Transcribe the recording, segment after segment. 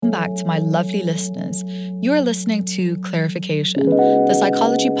welcome back to my lovely listeners. You are listening to Clarification, the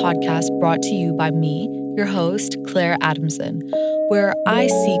psychology podcast brought to you by me, your host, Claire Adamson, where I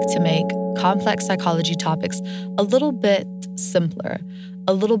seek to make complex psychology topics a little bit simpler,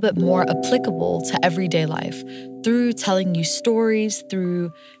 a little bit more applicable to everyday life through telling you stories,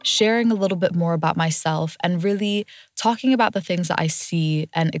 through sharing a little bit more about myself, and really talking about the things that I see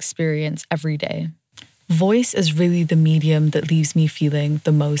and experience every day. Voice is really the medium that leaves me feeling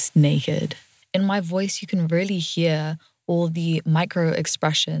the most naked. In my voice, you can really hear all the micro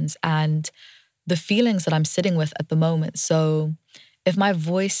expressions and the feelings that I'm sitting with at the moment. So if my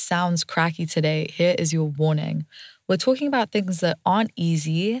voice sounds cracky today, here is your warning. We're talking about things that aren't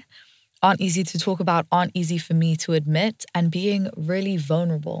easy to talk about, aren't easy for me to admit, and being really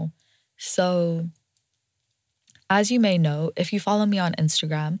vulnerable. So as you may know, if you follow me on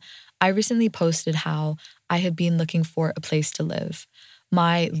Instagram, I recently posted how I had been looking for a place to live.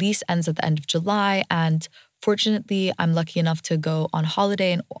 My lease ends at the end of July, and fortunately, I'm lucky enough to go on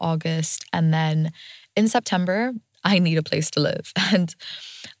holiday in August. And then in September, I need a place to live. And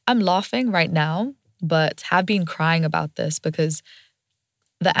I'm laughing right now, but have been crying about this because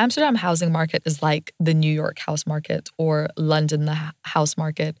the Amsterdam housing market is like the New York house market or London, the house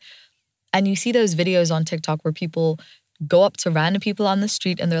market. And you see those videos on TikTok where people go up to random people on the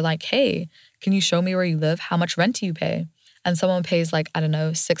street and they're like, hey, can you show me where you live? How much rent do you pay? And someone pays like, I don't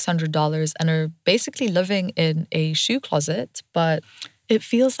know, $600 and are basically living in a shoe closet. But it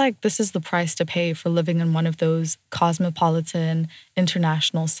feels like this is the price to pay for living in one of those cosmopolitan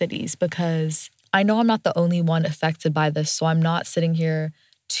international cities, because I know I'm not the only one affected by this. So I'm not sitting here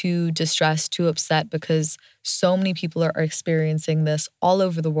too distressed, too upset, because so many people are experiencing this all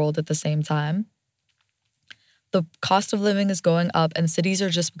over the world at the same time. The cost of living is going up and cities are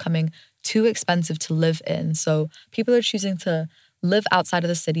just becoming too expensive to live in. So people are choosing to live outside of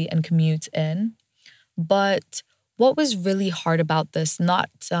the city and commute in. But what was really hard about this, not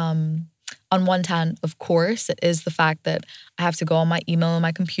on one hand, of course, it is the fact that I have to go on my email and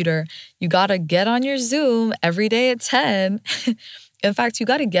my computer. You got to get on your Zoom every day at 10. In fact, you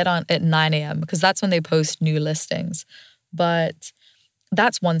got to get on at 9 a.m. because that's when they post new listings. But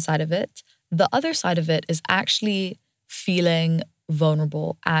that's one side of it. The other side of it is actually feeling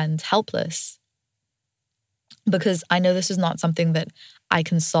vulnerable and helpless, because I know this is not something that I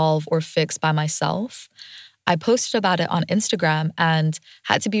can solve or fix by myself. I posted about it on Instagram and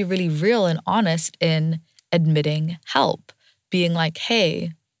had to be really real and honest in admitting help, being like,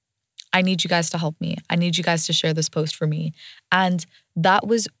 hey, I need you guys to help me. I need you guys to share this post for me. And that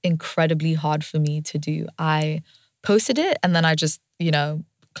was incredibly hard for me to do. I posted it and then I just,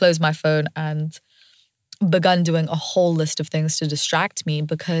 closed my phone and begun doing a whole list of things to distract me,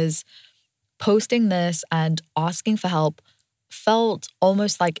 because posting this and asking for help felt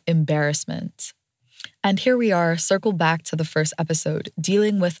almost like embarrassment. And here we are, circle back to the first episode,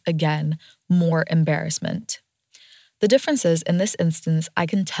 dealing with, again, more embarrassment. The difference is, in this instance, I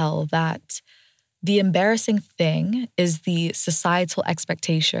can tell that the embarrassing thing is the societal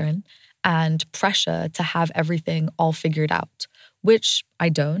expectation and pressure to have everything all figured out, which I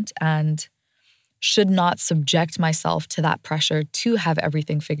don't, and should not subject myself to that pressure to have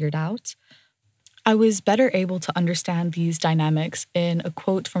everything figured out. I was better able to understand these dynamics in a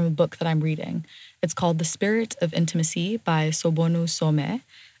quote from a book that I'm reading. It's called The Spirit of Intimacy by Sobonfu Somé,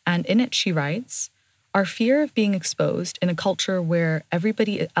 and in it she writes, "Our fear of being exposed in a culture where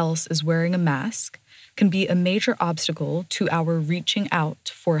everybody else is wearing a mask can be a major obstacle to our reaching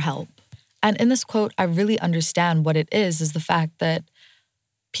out for help." And in this quote, I really understand what it is the fact that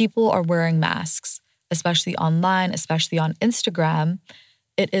people are wearing masks, especially online, especially on Instagram.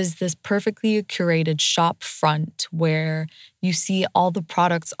 It is this perfectly curated shop front where you see all the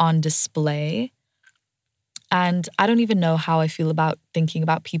products on display. And I don't even know how I feel about thinking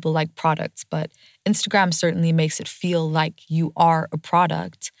about people like products, but Instagram certainly makes it feel like you are a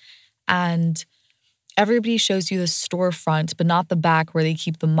product. And everybody shows you the storefront, but not the back where they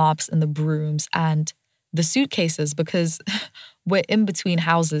keep the mops and the brooms and the suitcases, because we're in between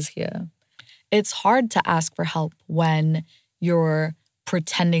houses here. It's hard to ask for help when you're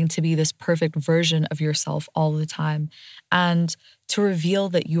pretending to be this perfect version of yourself all the time. And to reveal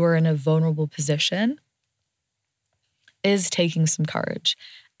that you are in a vulnerable position is taking some courage.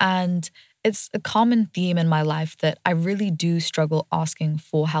 And it's a common theme in my life that I really do struggle asking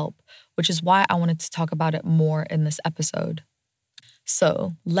for help, which is why I wanted to talk about it more in this episode.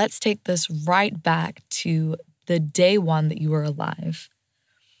 So let's take this right back to the day one that you were alive.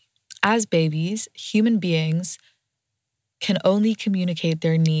 As babies, human beings can only communicate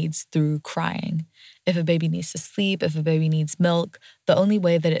their needs through crying. If a baby needs to sleep, if a baby needs milk, the only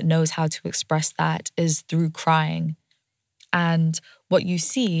way that it knows how to express that is through crying. And what you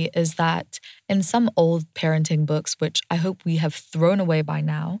see is that in some old parenting books, which I hope we have thrown away by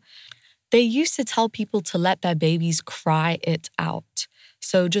now, they used to tell people to let their babies cry it out.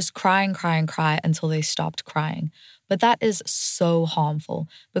 So just cry and cry and cry until they stopped crying. But that is so harmful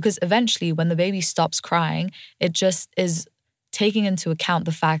because eventually when the baby stops crying, it just is taking into account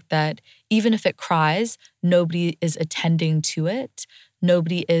the fact that even if it cries, nobody is attending to it,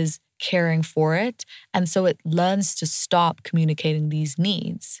 nobody is caring for it, and so it learns to stop communicating these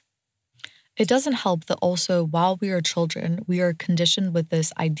needs. It doesn't help that also while we are children, we are conditioned with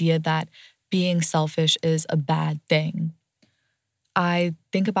this idea that being selfish is a bad thing. I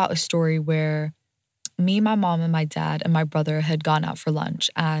think about a story where me, my mom, and my dad and my brother had gone out for lunch,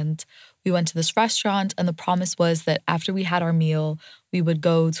 and we went to this restaurant, and the promise was that after we had our meal, we would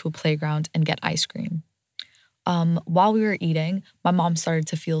go to a playground and get ice cream. While we were eating, my mom started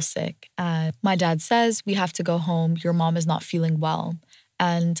to feel sick, and my dad says, "We have to go home. Your mom is not feeling well."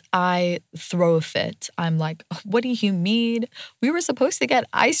 And I throw a fit. I'm like, "What do you mean? We were supposed to get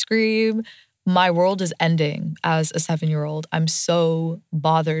ice cream." My world is ending as a 7-year-old. I'm so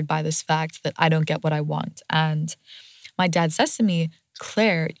bothered by this fact that I don't get what I want. And my dad says to me,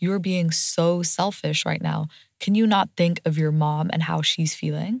 "Claire, you're being so selfish right now. Can you not think of your mom and how she's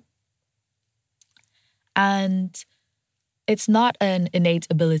feeling?" And it's not an innate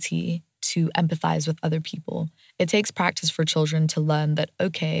ability to empathize with other people. It takes practice for children to learn that,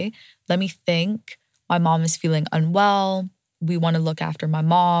 okay, let me think. My mom is feeling unwell. We want to look after my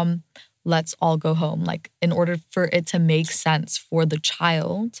mom. Let's all go home. Like, in order for it to make sense for the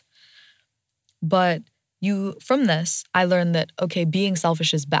child. But from this, I learned that, okay, being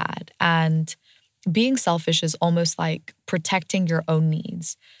selfish is bad. And being selfish is almost like protecting your own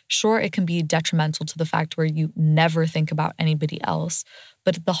needs. Sure, it can be detrimental to the fact where you never think about anybody else,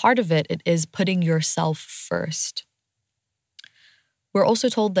 but at the heart of it, it is putting yourself first. We're also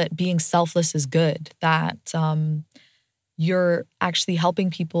told that being selfless is good, that you're actually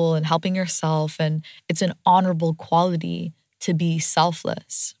helping people and helping yourself, and it's an honorable quality to be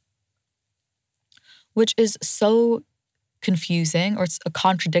selfless, which is so confusing, or it's a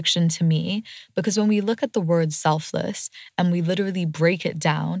contradiction to me, because when we look at the word selfless and we literally break it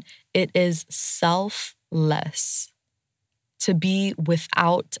down, it is selfless, to be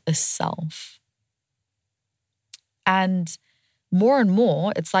without a self. And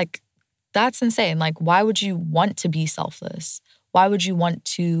more, it's like, that's insane. Like, why would you want to be selfless? Why would you want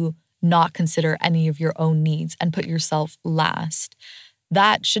to not consider any of your own needs and put yourself last?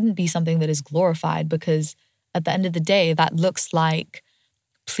 That shouldn't be something that is glorified, because at the end of the day, that looks like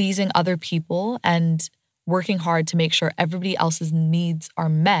pleasing other people and working hard to make sure everybody else's needs are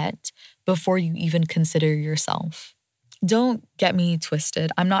met before you even consider yourself. Don't get me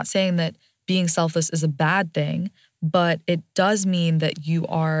twisted. I'm not saying that being selfless is a bad thing, but it does mean that you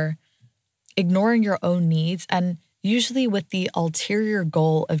are ignoring your own needs, and usually with the ulterior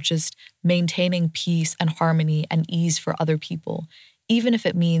goal of just maintaining peace and harmony and ease for other people, even if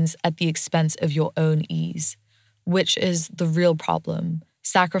it means at the expense of your own ease, which is the real problem.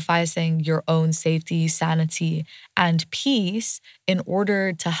 Sacrificing your own safety, sanity, and peace in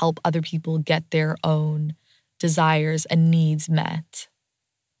order to help other people get their own desires and needs met.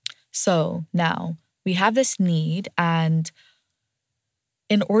 So now we have this need, and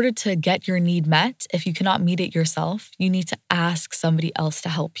in order to get your need met, if you cannot meet it yourself, you need to ask somebody else to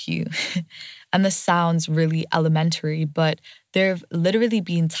help you. And this sounds really elementary, but there have literally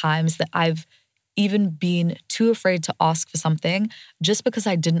been times that I've even been too afraid to ask for something just because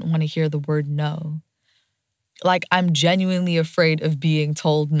I didn't want to hear the word no. Like, I'm genuinely afraid of being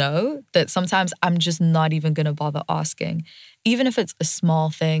told no, that sometimes I'm just not even going to bother asking. Even if it's a small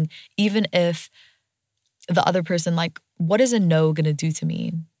thing, even if the other person, like, what is a no going to do to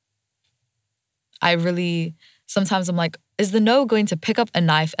me? Sometimes I'm like, is the no going to pick up a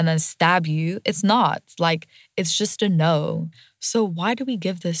knife and then stab you? It's not. Like, it's just a no. So why do we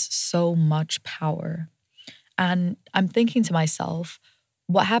give this so much power? And I'm thinking to myself,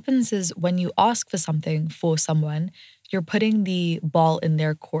 what happens is when you ask for something for someone, you're putting the ball in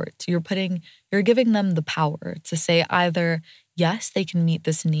their court. You're giving them the power to say either, yes, they can meet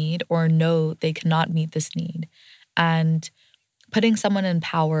this need, or no, they cannot meet this need. And putting someone in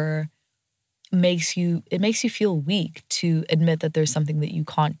power makes you feel weak to admit that there's something that you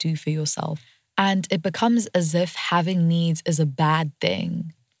can't do for yourself. And it becomes as if having needs is a bad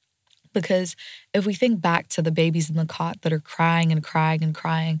thing. Because if we think back to the babies in the cot that are crying and crying and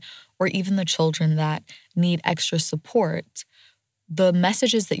crying, or even the children that need extra support, the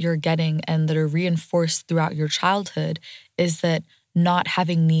messages that you're getting and that are reinforced throughout your childhood is that not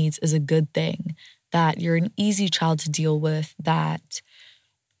having needs is a good thing, that you're an easy child to deal with, that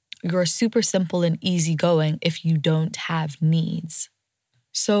you're super simple and easygoing if you don't have needs.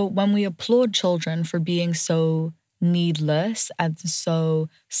 So when we applaud children for being so needless and so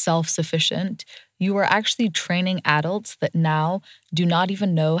self-sufficient, you are actually training adults that now do not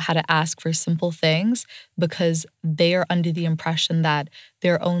even know how to ask for simple things because they are under the impression that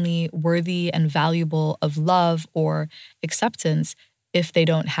they're only worthy and valuable of love or acceptance if they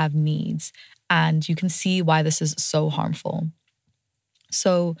don't have needs. And you can see why this is so harmful.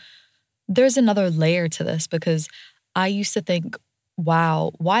 So there's another layer to this because I used to think,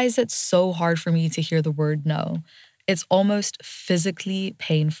 wow, why is it so hard for me to hear the word no? It's almost physically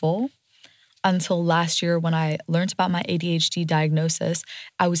painful. Until last year, when I learned about my ADHD diagnosis,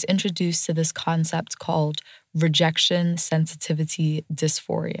 I was introduced to this concept called rejection sensitivity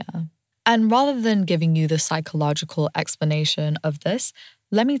dysphoria. And rather than giving you the psychological explanation of this,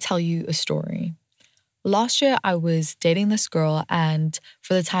 let me tell you a story. Last year, I was dating this girl, and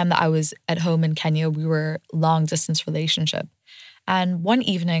for the time that I was at home in Kenya, we were long distance relationship. And one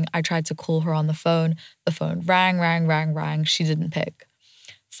evening, I tried to call her on the phone. The phone rang. She didn't pick.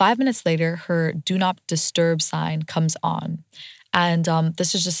 5 minutes later, her do not disturb sign comes on. And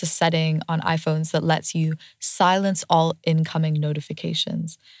this is just a setting on iPhones that lets you silence all incoming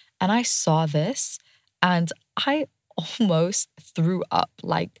notifications. And I saw this and I almost threw up.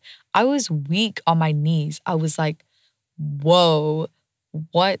 Like, I was weak on my knees. I was like, whoa,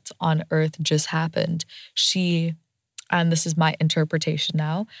 what on earth just happened? And this is my interpretation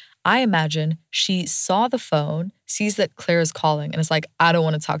now, I imagine she saw the phone, sees that Claire is calling, and is like, I don't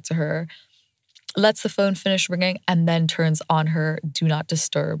want to talk to her, lets the phone finish ringing, and then turns on her do not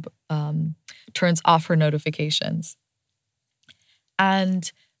disturb, turns off her notifications. And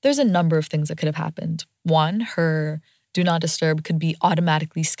there's a number of things that could have happened. One, her do not disturb could be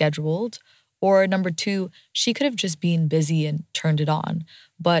automatically scheduled. Or number two, she could have just been busy and turned it on.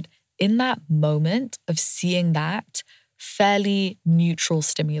 But in that moment of seeing that fairly neutral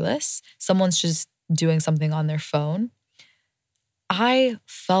stimulus, someone's just doing something on their phone, I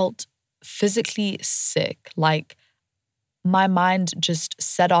felt physically sick. Like, my mind just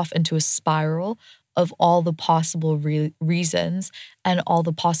set off into a spiral of all the possible reasons and all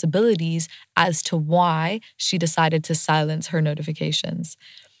the possibilities as to why she decided to silence her notifications.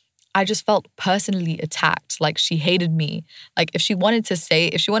 I just felt personally attacked, like she hated me. Like, if she wanted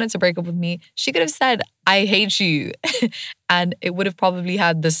to break up with me, she could have said, I hate you. And it would have probably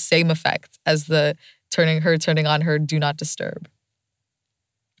had the same effect as the turning on her do not disturb.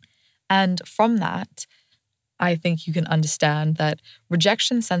 And from that, I think you can understand that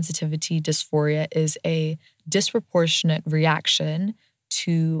rejection sensitivity dysphoria is a disproportionate reaction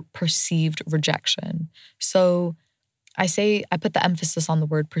to perceived rejection. So I put the emphasis on the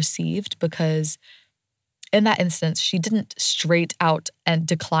word perceived because in that instance, she didn't straight out and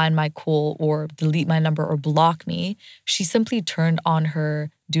decline my call or delete my number or block me. She simply turned on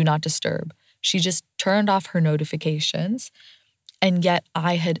her do not disturb. She just turned off her notifications. And yet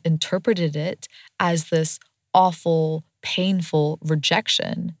I had interpreted it as this awful, painful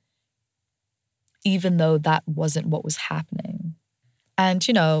rejection, even though that wasn't what was happening. And,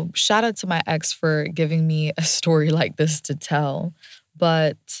 shout out to my ex for giving me a story like this to tell.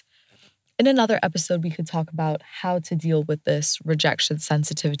 But in another episode, we could talk about how to deal with this rejection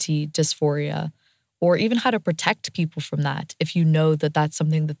sensitivity dysphoria, or even how to protect people from that if you know that that's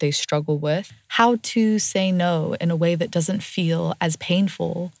something that they struggle with. How to say no in a way that doesn't feel as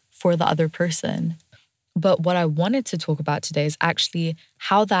painful for the other person. But what I wanted to talk about today is actually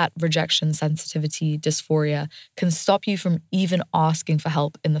how that rejection sensitivity dysphoria can stop you from even asking for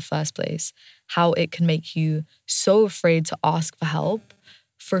help in the first place. How it can make you so afraid to ask for help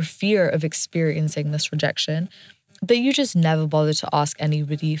for fear of experiencing this rejection that you just never bother to ask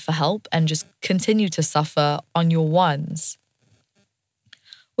anybody for help and just continue to suffer on your ones.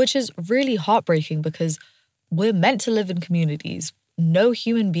 Which is really heartbreaking because we're meant to live in communities. No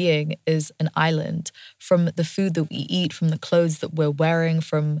human being is an island. From the food that we eat, from the clothes that we're wearing,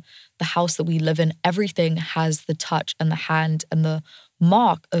 from the house that we live in, everything has the touch and the hand and the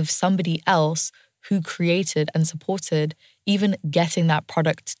mark of somebody else who created and supported even getting that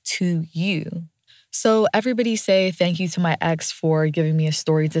product to you. So everybody say thank you to my ex for giving me a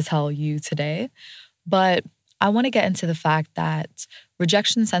story to tell you today. But I want to get into the fact that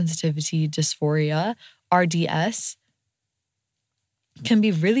rejection sensitivity dysphoria, RDS, can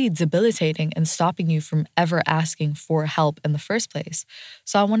be really debilitating and stopping you from ever asking for help in the first place.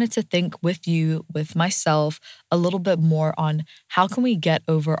 So I wanted to think with you, with myself, a little bit more on how can we get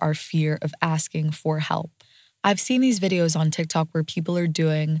over our fear of asking for help. I've seen these videos on TikTok where people are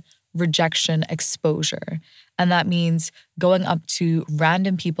doing rejection exposure. And that means going up to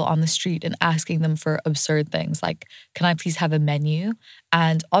random people on the street and asking them for absurd things like, can I please have a menu?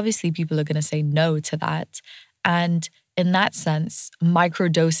 And obviously people are going to say no to that. And in that sense,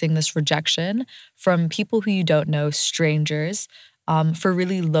 microdosing this rejection from people who you don't know, strangers, for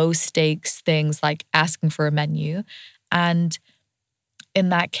really low stakes things like asking for a menu. And in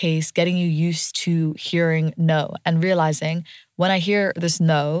that case, getting you used to hearing no and realizing when I hear this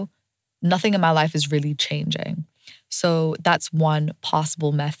no, nothing in my life is really changing. So that's one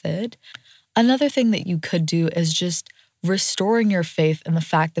possible method. Another thing that you could do is just restoring your faith in the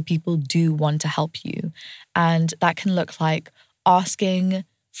fact that people do want to help you. And that can look like asking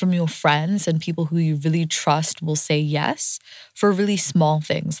from your friends and people who you really trust will say yes for really small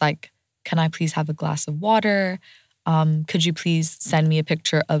things like, can I please have a glass of water? Could you please send me a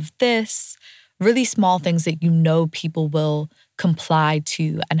picture of this? Really small things that you know people will comply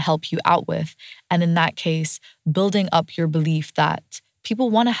to and help you out with. And in that case, building up your belief that people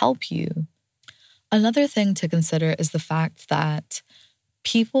want to help you. Another thing to consider is the fact that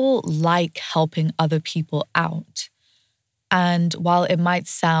people like helping other people out. And while it might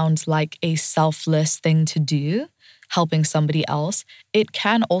sound like a selfless thing to do, helping somebody else, it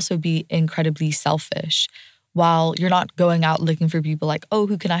can also be incredibly selfish. While you're not going out looking for people like, oh,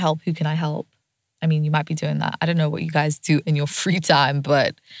 who can I help? Who can I help? I mean, you might be doing that. I don't know what you guys do in your free time,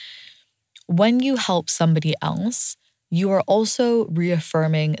 but when you help somebody else, you are also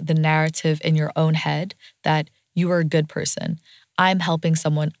reaffirming the narrative in your own head that you are a good person. I'm helping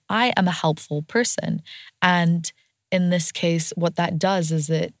someone. I am a helpful person. And in this case, what that does is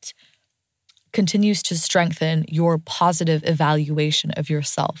it continues to strengthen your positive evaluation of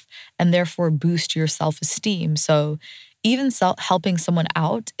yourself and therefore boost your self-esteem. So even helping someone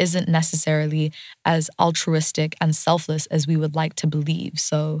out isn't necessarily as altruistic and selfless as we would like to believe.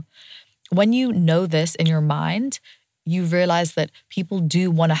 So when you know this in your mind, you realize that people do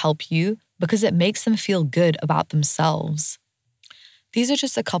want to help you because it makes them feel good about themselves. These are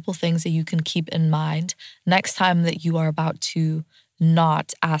just a couple things that you can keep in mind next time that you are about to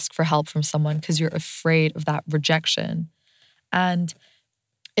not ask for help from someone because you're afraid of that rejection. And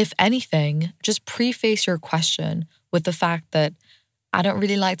if anything, just preface your question with the fact that I don't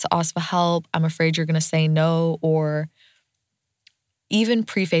really like to ask for help. I'm afraid you're going to say no, or even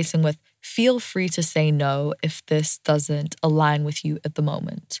prefacing with, feel free to say no if this doesn't align with you at the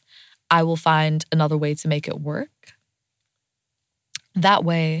moment. I will find another way to make it work. That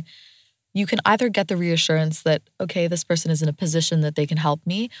way, you can either get the reassurance that, okay, this person is in a position that they can help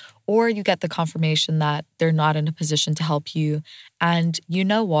me, or you get the confirmation that they're not in a position to help you. And you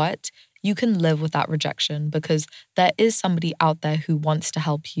know what? You can live with that rejection because there is somebody out there who wants to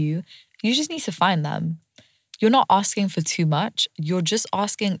help you. You just need to find them. You're not asking for too much. You're just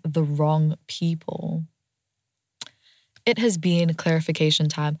asking the wrong people. It has been clarification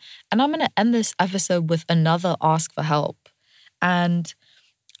time, and I'm going to end this episode with another ask for help. And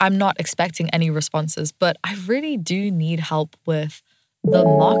I'm not expecting any responses, but I really do need help with the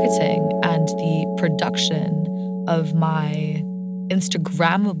marketing and the production of my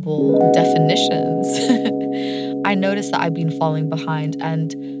Instagrammable definitions. I noticed that I've been falling behind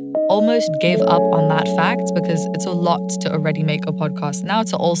and almost gave up on that fact because it's a lot to already make a podcast. Now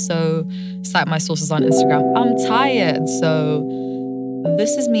to also cite my sources on Instagram, I'm tired. So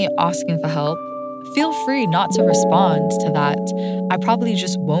this is me asking for help. Feel free not to respond to that. I probably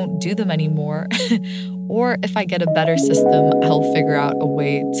just won't do them anymore. Or if I get a better system, I'll figure out a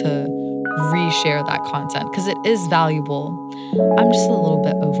way to reshare that content because it is valuable. I'm just a little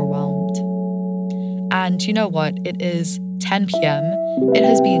bit overwhelmed. And you know what? It is 10 p.m. It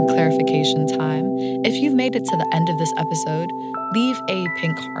has been clarification time. If you've made it to the end of this episode, leave a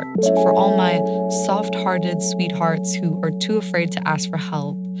pink heart for all my soft-hearted sweethearts who are too afraid to ask for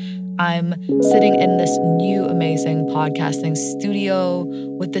help. I'm sitting in this new amazing podcasting studio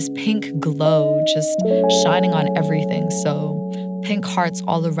with this pink glow just shining on everything. So pink hearts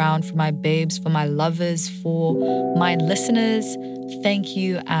all around for my babes, for my lovers, for my listeners. Thank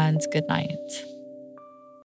you and good night.